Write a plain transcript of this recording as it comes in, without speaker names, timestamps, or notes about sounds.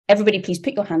Everybody, please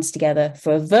put your hands together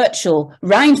for a virtual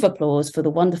round of applause for the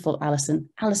wonderful Allison.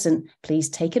 Allison, please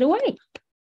take it away.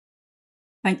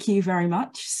 Thank you very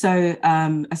much. So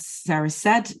as Sarah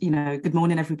said, good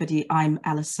morning, everybody. I'm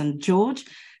Allison George,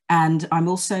 and I'm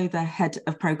also the head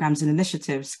of programs and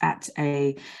initiatives at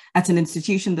an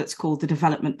institution that's called the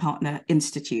Development Partner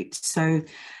Institute. So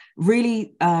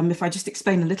really, if I just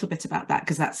explain a little bit about that,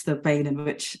 because that's the vein in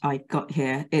which I got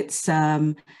here, it's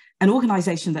an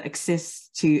organization that exists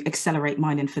to accelerate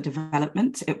mining for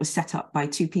development. It was set up by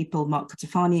two people, Mark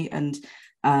Cotofani and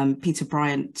Peter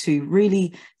Bryant, to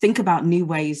really think about new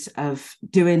ways of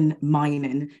doing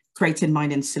mining, creating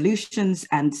mining solutions,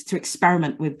 and to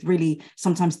experiment with really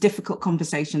sometimes difficult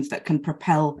conversations that can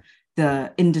propel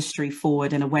the industry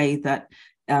forward in a way that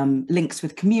links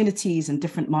with communities and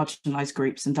different marginalized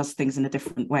groups and does things in a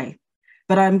different way.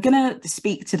 But I'm going to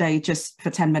speak today just for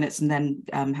 10 minutes and then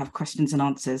have questions and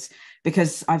answers,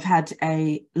 because I've had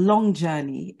a long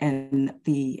journey in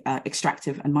the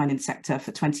extractive and mining sector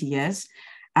for 20 years.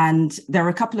 And there are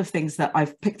a couple of things that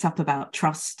I've picked up about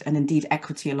trust and indeed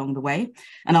equity along the way.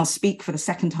 And I'll speak for the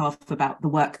second half about the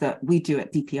work that we do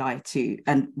at DPI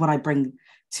and what I bring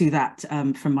to that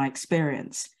from my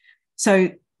experience. So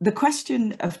the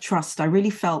question of trust, I really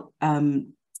felt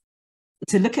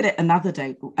to look at it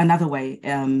another way,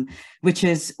 which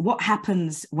is what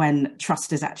happens when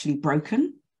trust is actually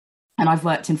broken. And I've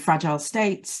worked in fragile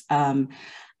states,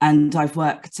 and I've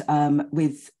worked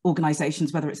with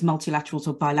organizations, whether it's multilaterals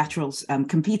or bilaterals,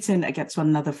 competing against one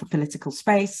another for political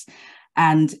space.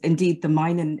 And indeed, the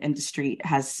mining industry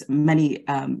has many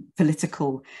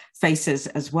political faces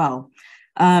as well.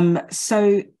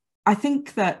 So I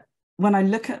think that when I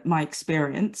look at my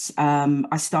experience,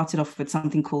 I started off with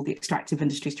something called the Extractive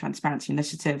Industries Transparency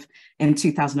Initiative in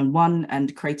 2001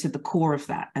 and created the core of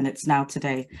that. And it's now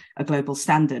today a global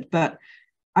standard. But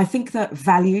I think that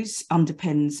values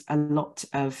underpins a lot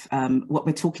of what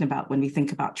we're talking about when we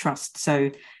think about trust. So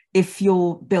if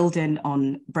you're building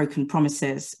on broken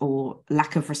promises or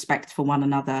lack of respect for one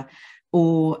another,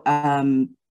 or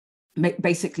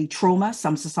basically trauma.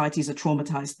 Some societies are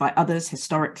traumatized by others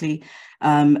historically,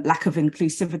 lack of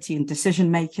inclusivity in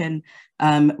decision-making,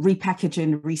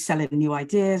 repackaging, reselling new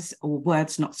ideas, or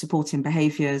words not supporting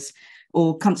behaviors,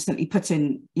 or constantly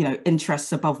putting,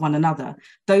 interests above one another.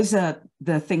 Those are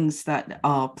the things that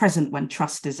are present when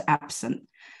trust is absent.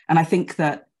 And I think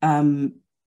that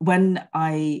when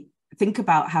I think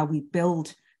about how we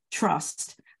build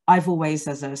trust, I've always,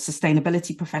 as a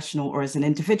sustainability professional or as an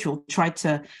individual, tried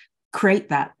to create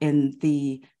that in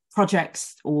the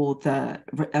projects or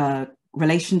the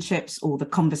relationships or the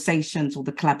conversations or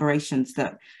the collaborations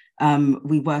that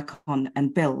we work on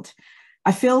and build.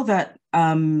 I feel that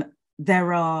the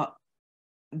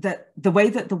way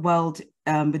that the world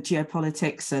with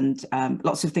geopolitics and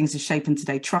lots of things is shaping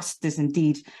today, trust is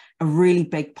indeed a really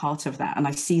big part of that. And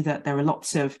I see that there are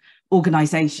lots of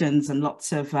organizations and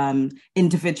lots of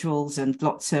individuals and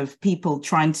lots of people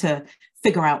trying to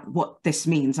figure out what this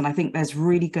means. And I think there's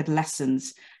really good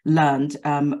lessons learned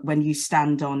when you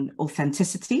stand on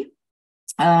authenticity.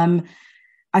 I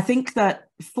think that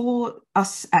for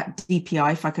us at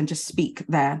DPI, if I can just speak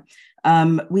there,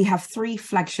 we have 3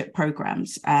 flagship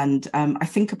programs. And I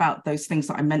think about those things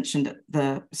that I mentioned at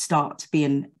the start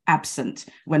being absent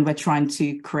when we're trying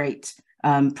to create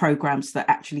programs that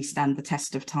actually stand the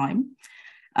test of time.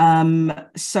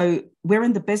 So we're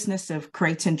in the business of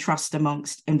creating trust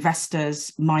amongst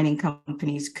investors, mining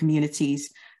companies,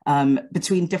 communities,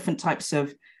 between different types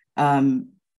of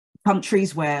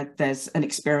countries where there's an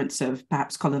experience of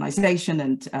perhaps colonization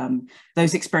and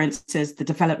those experiences, the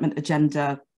development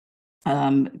agenda,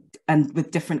 and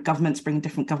with different governments, bringing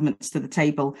different governments to the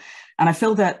table. And I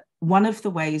feel that one of the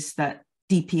ways that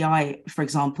DPI, for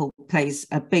example, plays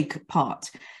a big part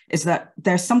is that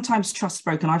there's sometimes trust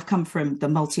broken. I've come from the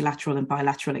multilateral and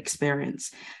bilateral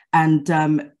experience. And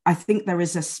I think there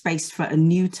is a space for a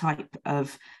new type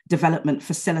of development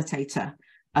facilitator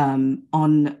on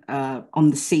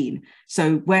the scene.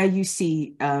 So where you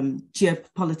see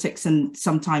geopolitics and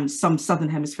sometimes some Southern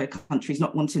Hemisphere countries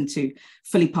not wanting to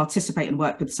fully participate and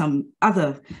work with some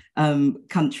other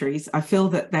countries, I feel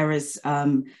that there is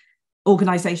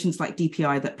organizations like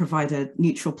DPI that provide a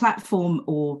neutral platform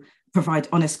or provide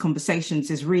honest conversations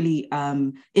is really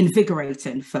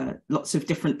invigorating for lots of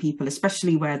different people,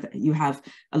 especially where you have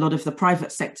a lot of the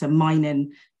private sector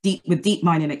mining, deep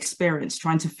mining experience,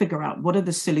 trying to figure out what are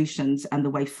the solutions and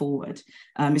the way forward,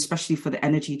 especially for the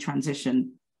energy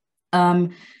transition.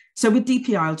 So with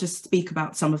DPI, I'll just speak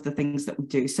about some of the things that we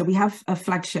do. So we have a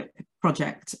flagship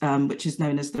project, which is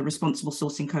known as the Responsible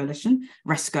Sourcing Coalition,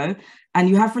 RESCO, and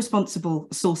you have responsible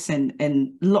sourcing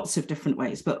in lots of different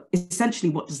ways, but essentially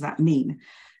what does that mean?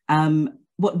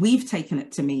 What we've taken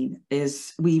it to mean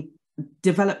is we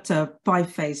developed a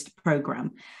 5-phased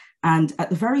program. And at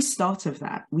the very start of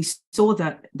that, we saw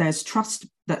that there's trust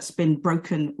that's been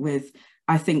broken with,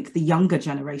 I think, the younger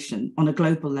generation on a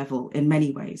global level in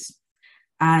many ways.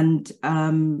 And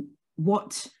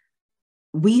what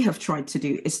we have tried to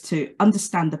do is to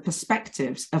understand the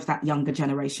perspectives of that younger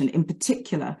generation, in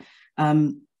particular,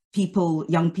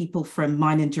 young people from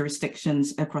mining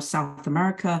jurisdictions across South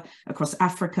America, across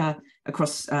Africa,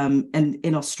 and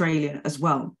in Australia as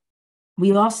well.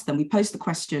 We asked them, we posed the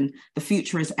question, the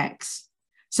future is X.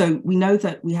 So we know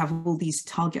that we have all these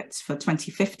targets for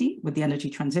 2050 with the energy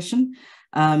transition.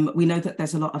 We know that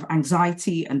there's a lot of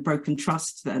anxiety and broken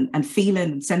trust and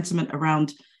feeling and sentiment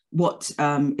around what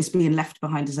is being left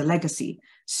behind as a legacy.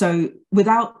 So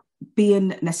without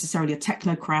being necessarily a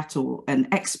technocrat or an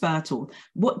expert, or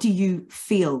what do you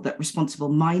feel that responsible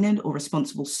mining or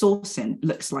responsible sourcing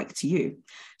looks like to you?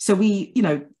 So we,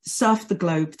 surfed the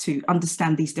globe to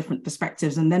understand these different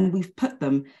perspectives, and then we've put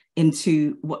them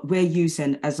into what we're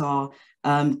using as our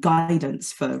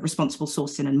guidance for responsible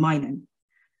sourcing and mining.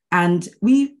 And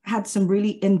we had some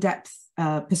really in-depth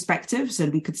perspectives,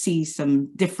 and we could see some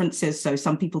differences. So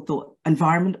some people thought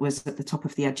environment was at the top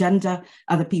of the agenda.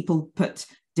 Other people put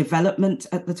development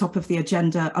at the top of the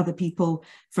agenda. Other people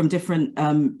from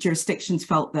different jurisdictions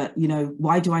felt that,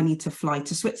 why do I need to fly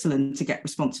to Switzerland to get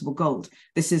responsible gold?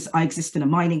 I exist in a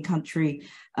mining country.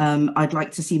 I'd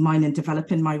like to see mining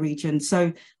develop in my region.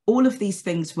 So all of these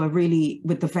things were really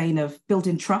with the vein of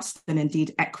building trust and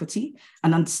indeed equity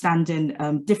and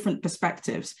understanding different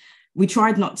perspectives. We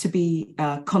tried not to be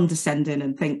condescending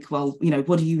and think, well,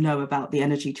 what do you know about the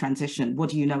energy transition? What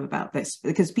do you know about this?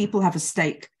 Because people have a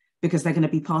stake because they're going to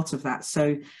be part of that.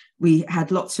 So we had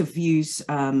lots of views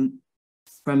from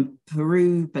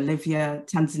Peru, Bolivia,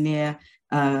 Tanzania,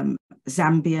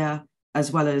 Zambia,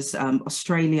 as well as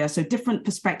Australia. So different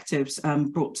perspectives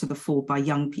brought to the fore by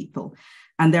young people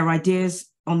and their ideas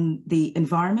on the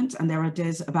environment and their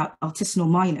ideas about artisanal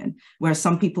mining, where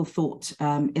some people thought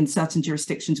in certain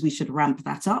jurisdictions we should ramp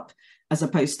that up, as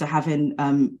opposed to having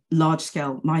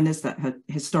large-scale miners that had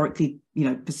historically,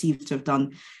 perceived to have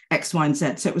done X, Y, and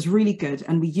Z. So it was really good,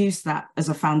 and we used that as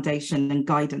a foundation and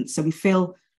guidance. So we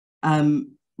feel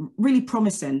really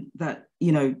promising that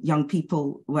young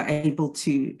people were able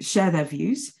to share their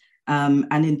views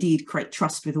and indeed create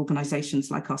trust with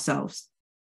organisations like ourselves.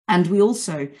 And we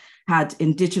also had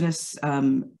Indigenous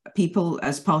people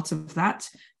as part of that.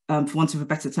 For want of a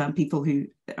better term, people who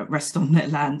rest on their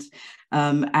land,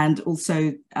 and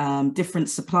also different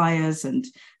suppliers and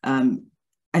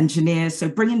engineers. So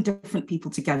bringing different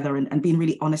people together and being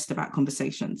really honest about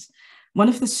conversations. One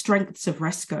of the strengths of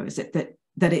RESCO is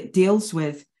that it deals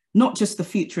with not just the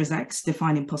future as X,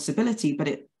 defining possibility, but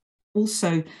it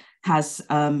also has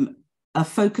a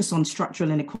focus on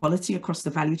structural inequality across the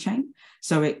value chain.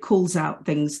 So it calls out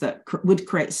things that would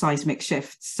create seismic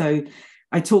shifts. So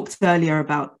I talked earlier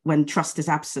about when trust is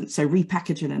absent, so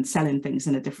repackaging and selling things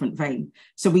in a different vein.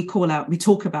 So we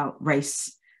talk about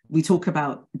race, we talk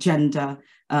about gender,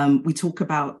 we talk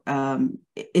about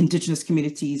Indigenous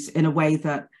communities in a way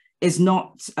that is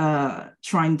not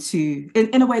trying to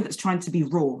be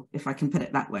raw, if I can put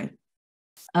it that way.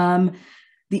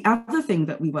 The other thing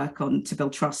that we work on to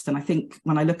build trust, and I think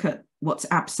when I look at what's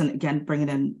absent, again, bringing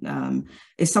in,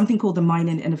 is something called the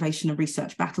Mining Innovation and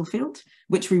Research Battlefield,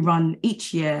 which we run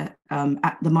each year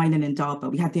at the Mine in Indaba.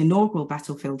 We had the inaugural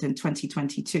battlefield in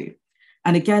 2022.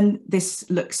 And again, this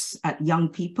looks at young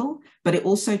people, but it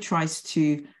also tries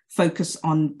to focus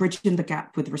on bridging the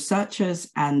gap with researchers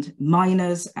and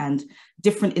miners and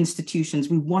different institutions.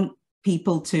 We want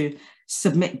people to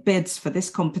submit bids for this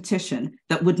competition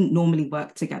that wouldn't normally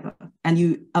work together, and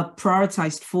you are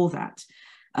prioritized for that.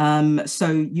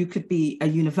 So you could be a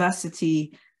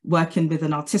university working with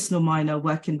an artisanal miner,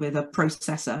 working with a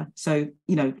processor. So,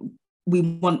 we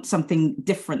want something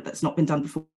different that's not been done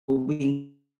before.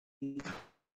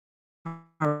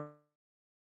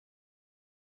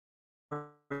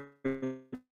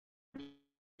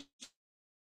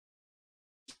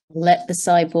 Let the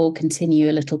cyborg continue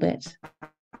a little bit.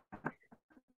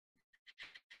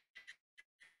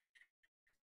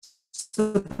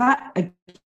 So that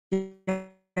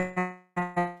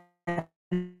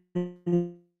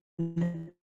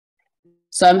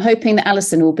So I'm hoping that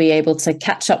Alison will be able to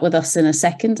catch up with us in a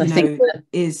second. I think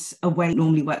is a way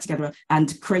normally work together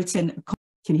and creating.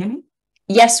 Can you hear me?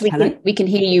 Yes, Hello? we can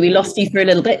hear you. We lost you for a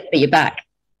little bit, but you're back.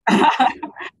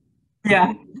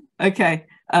 Yeah. Okay.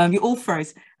 You all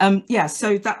froze. Yeah.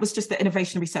 So that was just the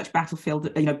innovation research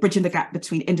battlefield. Bridging the gap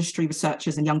between industry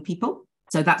researchers and young people.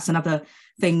 So that's another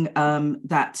thing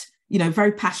that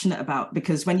very passionate about,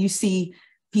 because when you see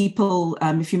people,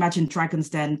 if you imagine Dragon's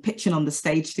Den, pitching on the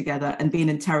stage together and being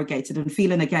interrogated and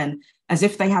feeling again as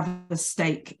if they have a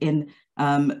stake in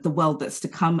the world that's to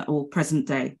come or present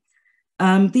day.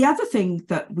 The other thing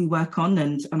that we work on,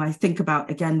 and I think about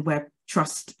again, where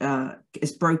trust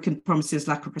is broken, promises,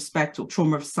 lack of respect, or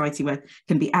trauma of society where it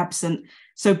can be absent.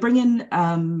 So bringing,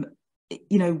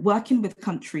 working with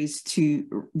countries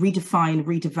to redefine,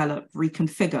 redevelop,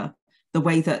 reconfigure the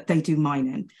way that they do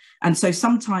mining. And so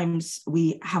sometimes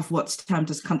we have what's termed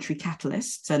as country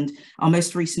catalysts. And our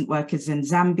most recent work is in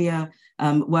Zambia,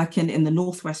 working in the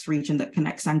Northwest region that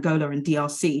connects Angola and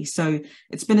DRC. So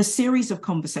it's been a series of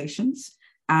conversations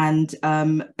and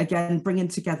again, bringing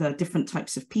together different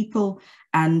types of people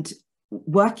and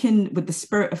working with the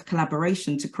spirit of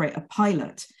collaboration to create a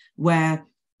pilot where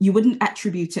you wouldn't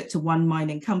attribute it to one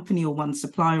mining company or one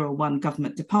supplier or one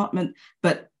government department,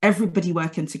 but everybody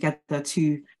working together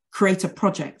to create a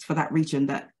project for that region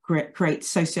that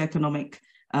creates socioeconomic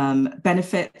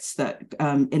benefits, that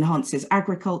enhances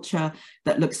agriculture,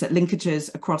 that looks at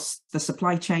linkages across the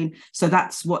supply chain. So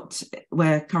that's what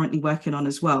we're currently working on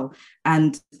as well.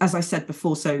 And as I said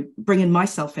before, so bringing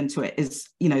myself into it is,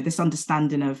 this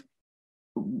understanding of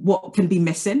what can be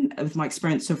missing with my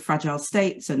experience of fragile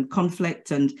states and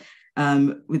conflict and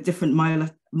with different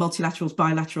multilaterals,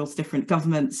 bilaterals, different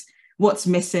governments, what's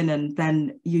missing, and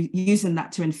then using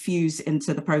that to infuse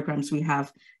into the programs we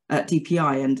have at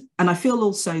DPI. And I feel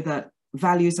also that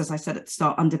values, as I said at the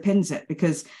start, underpins it,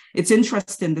 because it's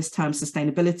interesting, this term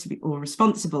sustainability or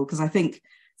responsible, because I think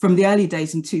from the early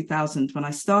days in 2000, when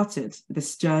I started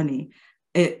this journey,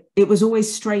 it was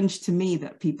always strange to me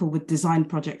that people would design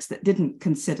projects that didn't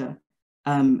consider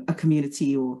a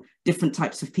community or different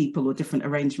types of people or different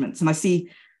arrangements. And I see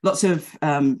lots of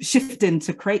shifting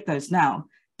to create those now,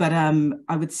 but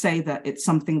I would say that it's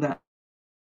something that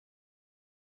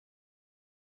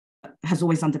has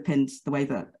always underpinned the way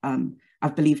that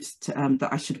I've believed that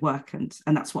I should work, and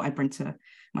that's what I bring to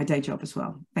my day job as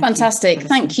well. Fantastic.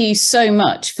 Thank you so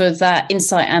much for that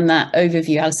insight and that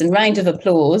overview, Alison. Round of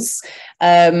applause.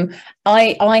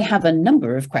 I have a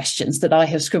number of questions that I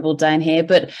have scribbled down here,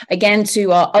 but again,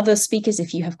 to our other speakers,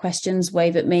 if you have questions,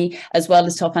 wave at me, as well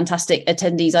as to our fantastic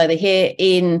attendees either here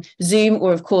in Zoom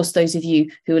or, of course, those of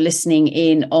you who are listening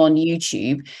in on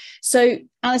YouTube. So,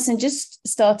 Alison, just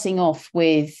starting off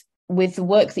with the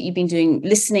work that you've been doing,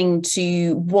 listening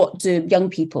to what do young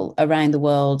people around the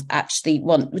world actually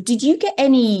want, did you get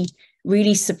any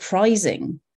really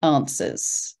surprising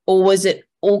answers, or was it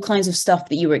all kinds of stuff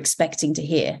that you were expecting to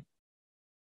hear?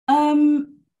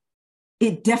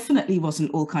 It definitely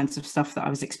wasn't all kinds of stuff that I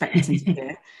was expecting to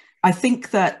hear. I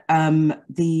think that I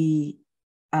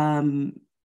don't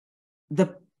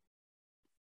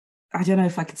know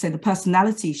if I could say the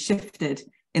personality shifted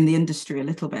in the industry a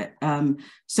little bit.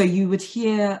 So you would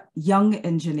hear young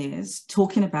engineers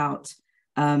talking about,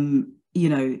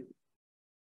 the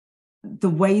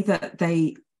way that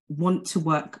they want to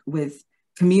work with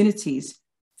communities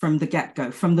from the get-go,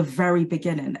 from the very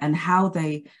beginning, and how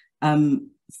they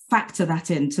factor that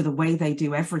into the way they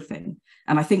do everything.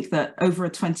 And I think that over a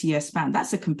 20-year span,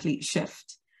 that's a complete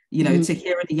shift. To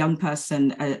hear a young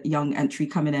person, a young entry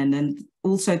coming in, and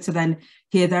also to then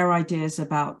hear their ideas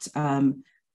about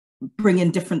bring in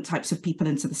different types of people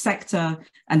into the sector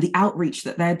and the outreach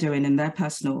that they're doing in their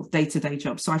personal day-to-day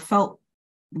job. So I felt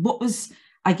it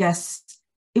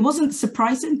wasn't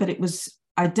surprising, but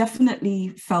I definitely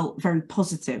felt very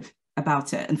positive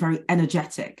about it and very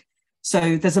energetic.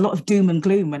 So there's a lot of doom and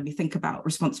gloom when we think about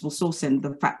responsible sourcing,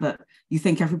 the fact that you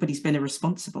think everybody's been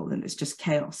irresponsible and it's just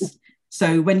chaos.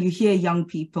 So when you hear young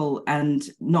people and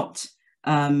not,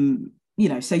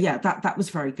 that was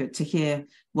very good to hear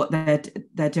what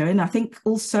they're doing. I think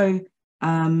also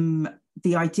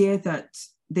the idea that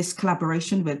this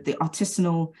collaboration with the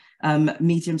artisanal,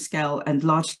 medium scale and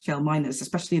large scale miners,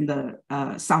 especially in the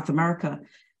South America.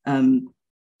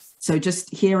 So just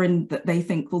hearing that they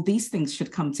think, well, these things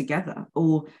should come together,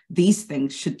 or these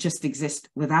things should just exist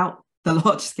without the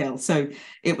large scale. So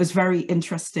it was very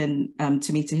interesting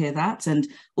to me to hear that. And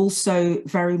also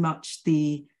very much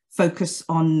the focus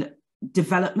on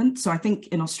development. So I think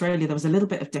in Australia, there was a little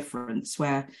bit of difference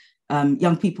where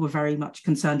young people were very much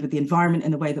concerned with the environment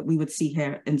in the way that we would see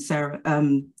here in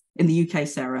the UK,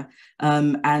 Sarah,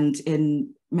 and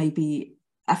in maybe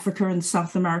Africa and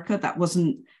South America, that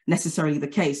wasn't necessarily the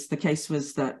case. The case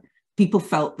was that people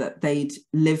felt that they'd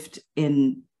lived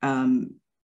with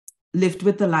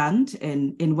the land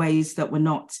in ways that were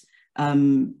not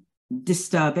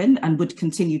disturbing and would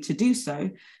continue to do so,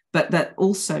 but that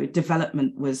also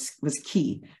development was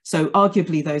key. So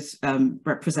arguably those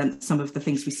represent some of the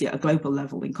things we see at a global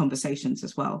level in conversations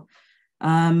as well.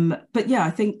 But yeah,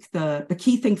 I think the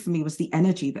key thing for me was the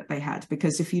energy that they had,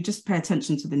 because if you just pay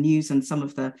attention to the news and some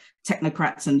of the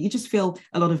technocrats, and you just feel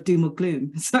a lot of doom or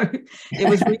gloom. So it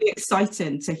was really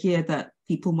exciting to hear that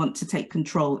people want to take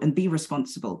control and be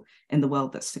responsible in the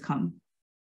world that's to come.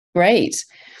 Great.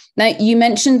 Now, you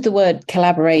mentioned the word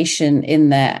collaboration in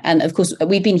there. And of course,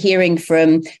 we've been hearing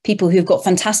from people who've got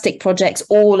fantastic projects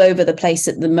all over the place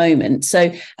at the moment.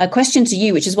 So a question to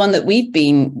you, which is one that we've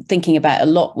been thinking about a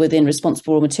lot within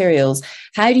Responsible Raw Materials.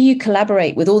 How do you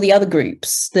collaborate with all the other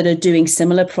groups that are doing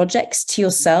similar projects to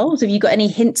yourselves? Have you got any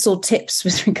hints or tips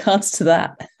with regards to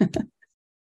that?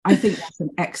 I think that's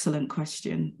an excellent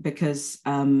question, because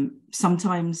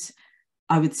sometimes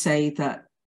I would say that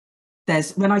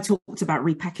when I talked about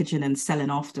repackaging and selling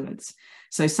afterwards,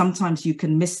 so sometimes you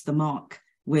can miss the mark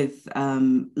with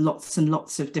lots and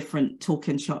lots of different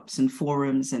talking shops and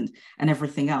forums and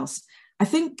everything else. I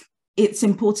think it's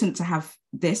important to have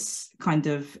this kind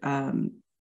of thing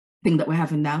that we're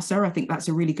having now, Sarah. I think that's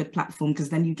a really good platform, because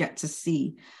then you get to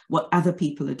see what other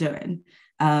people are doing.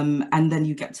 And then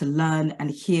you get to learn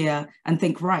and hear and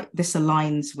think, right, this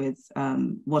aligns with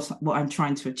what I'm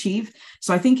trying to achieve.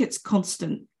 So I think it's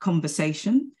constant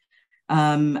conversation,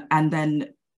 and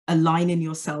then aligning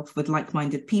yourself with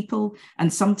like-minded people,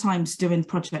 and sometimes doing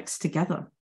projects together.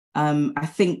 I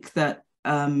think that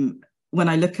when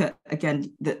I look at,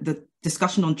 again, the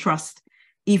discussion on trust,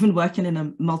 even working in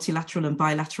a multilateral and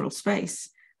bilateral space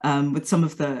with some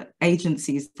of the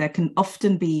agencies, there can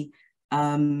often be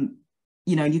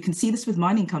you can see this with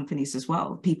mining companies as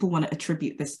well. People want to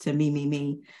attribute this to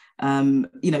me.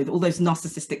 All those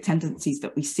narcissistic tendencies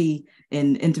that we see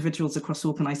in individuals across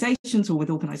organizations or with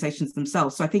organizations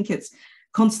themselves. So I think it's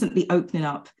constantly opening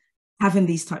up, having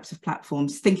these types of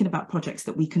platforms, thinking about projects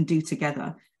that we can do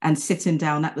together, and sitting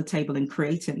down at the table and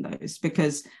creating those.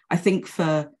 Because I think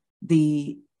for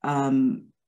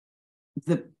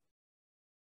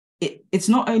it's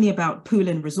not only about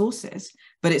pooling resources,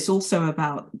 but it's also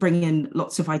about bringing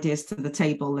lots of ideas to the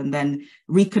table and then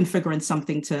reconfiguring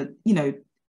something to,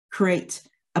 create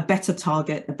a better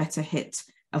target, a better hit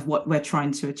of what we're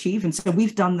trying to achieve. And so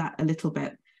we've done that a little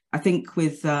bit. I think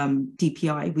with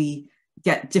DPI, we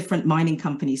get different mining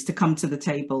companies to come to the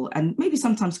table, and maybe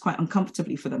sometimes quite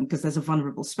uncomfortably for them because there's a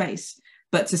vulnerable space,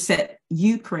 but to say,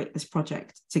 you create this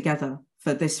project together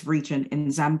for this region in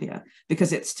Zambia,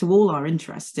 because it's to all our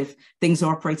interests. If things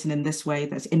are operating in this way,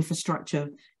 there's infrastructure,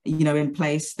 in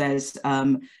place, there's,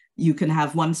 you can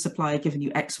have one supplier giving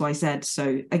you X, Y, Z.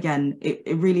 So again,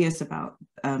 it really is about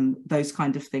those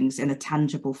kind of things in a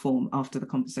tangible form after the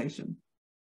conversation.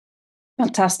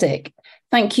 Fantastic.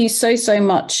 Thank you so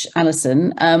much,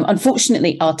 Allison.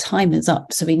 Unfortunately, our time is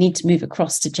up, so we need to move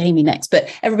across to Jamie next. But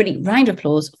everybody, round of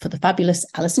applause for the fabulous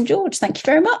Allison George. Thank you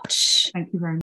very much. Thank you very much.